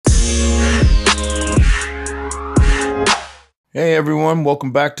Hey everyone,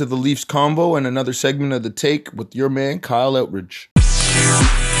 welcome back to the Leafs Convo and another segment of The Take with your man Kyle Outridge.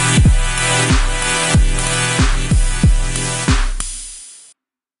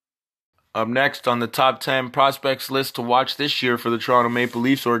 Up next on the top 10 prospects list to watch this year for the Toronto Maple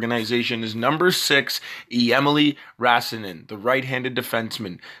Leafs organization is number 6, Emily Rasanen, the right-handed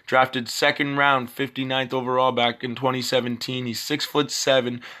defenseman. Drafted second round, 59th overall back in 2017. He's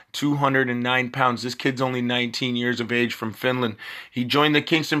 6'7", 209 pounds. This kid's only 19 years of age from Finland. He joined the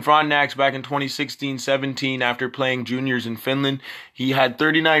Kingston Frontenacs back in 2016-17 after playing juniors in Finland. He had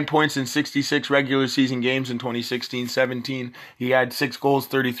 39 points in 66 regular season games in 2016-17. He had 6 goals,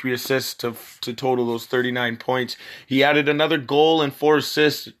 33 assists to total those 39 points. He added another goal and 4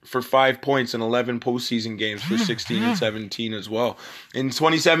 assists for 5 points in 11 postseason games for 16 and 17 as well. In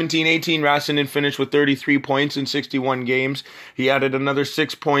 2017-18, Rasanen finished with 33 points in 61 games. He added another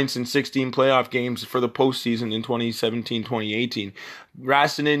 6 points in 16 playoff games for the postseason in 2017-2018.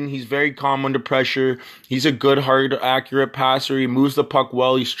 Rasanen, he's very calm under pressure. He's a good, hard, accurate passer. He moves the puck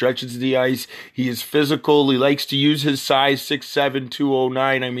well. He stretches the ice. He is physical. He likes to use his size, 6'7",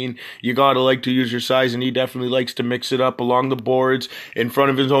 209. I mean, you gotta like to use your size, and he definitely likes to mix it up along the boards, in front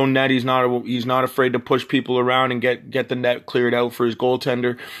of his own net. He's not afraid to push people around and get the net cleared out for his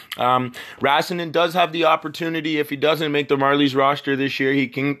goaltender. Rasanen does have the opportunity, if he doesn't make the Marlies roster this year, he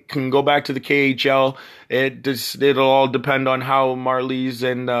can go back to the KHL. It'll all depend on how Marlies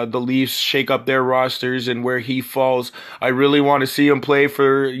and the Leafs shake up their rosters and where he falls. I really want to see him play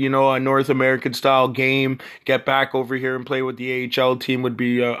for, a North American style game. Get back over here and play with the AHL team would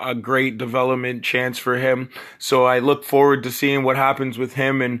be a great development chance for him. So I look forward to seeing what happens with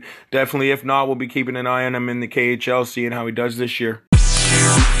him, and definitely, if not, we'll be keeping an eye on him in the KHL, seeing how he does this year.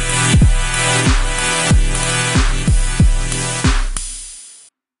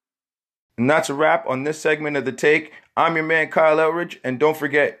 And that's a wrap on this segment of The Take. I'm your man Kyle Outridge, and don't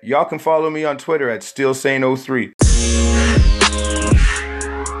forget, y'all can follow me on Twitter at StillSane03.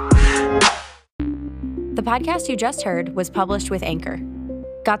 The podcast you just heard was published with Anchor.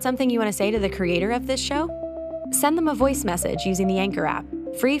 Got something you want to say to the creator of this show? Send them a voice message using the Anchor app,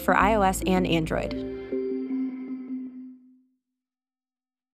 free for iOS and Android.